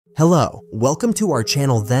Hello, welcome to our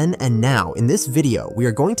channel Then and Now. In this video, we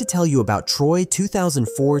are going to tell you about Troy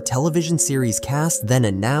 2004 television series cast Then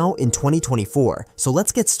and Now in 2024. So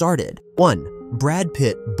let's get started. 1. Brad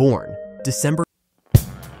Pitt, born December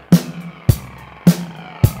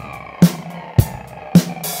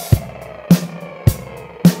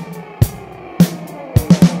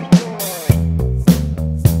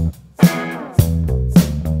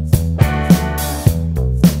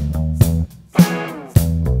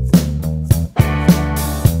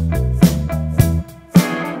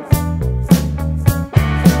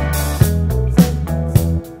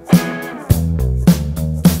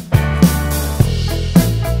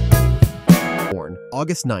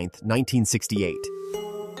August 9th, 1968.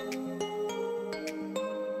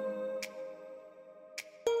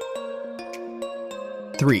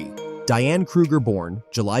 Three, Diane Kruger, born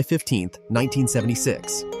July 15th,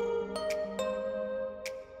 1976.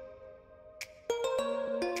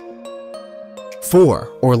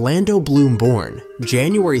 Four, Orlando Bloom, born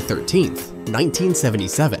January 13th,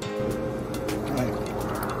 1977.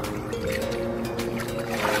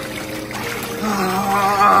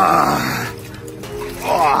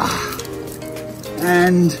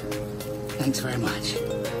 And thanks very much.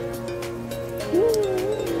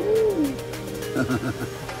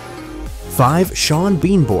 5. Sean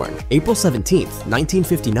Bean, born April 17th,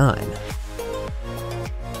 1959.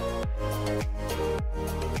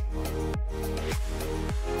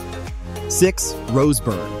 6. Rose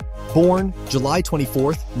Byrne, born July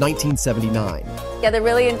 24th, 1979. Yeah, they're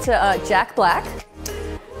really into Jack Black.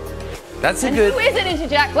 That's a And good. who isn't into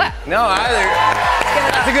Jack Black? No,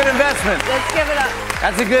 that's a good investment. Let's give it up.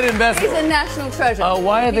 That's a good investment. He's a national treasure. Oh,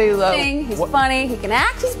 why are they He can sing, he's funny, he can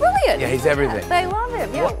act, he's brilliant. Yeah, he's everything. They love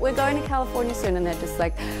him. Yeah, we're going to California soon, and they're just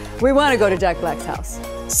like, we want to go to Jack Black's house.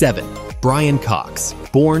 7. Brian Cox,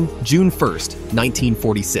 born June 1st,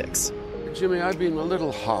 1946. Jimmy, I've been a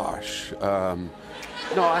little harsh.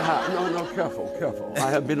 No, I have. No, careful, careful.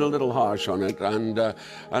 I have been a little harsh on it, and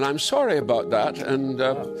I'm sorry about that. And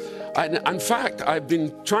in fact, I've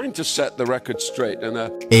been trying to set the record straight.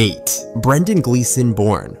 8. Brendan Gleeson,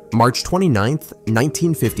 born March 29th,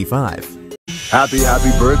 1955. Happy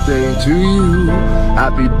birthday to you.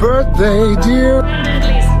 Happy birthday, dear.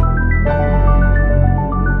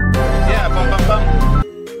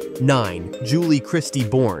 9. Julie Christie,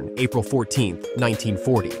 born April 14th,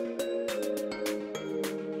 1940.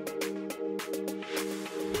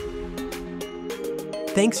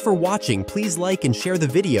 Thanks for watching. Please like and share the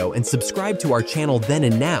video and subscribe to our channel Then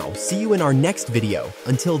and Now. See you in our next video.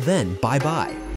 Until then, bye-bye.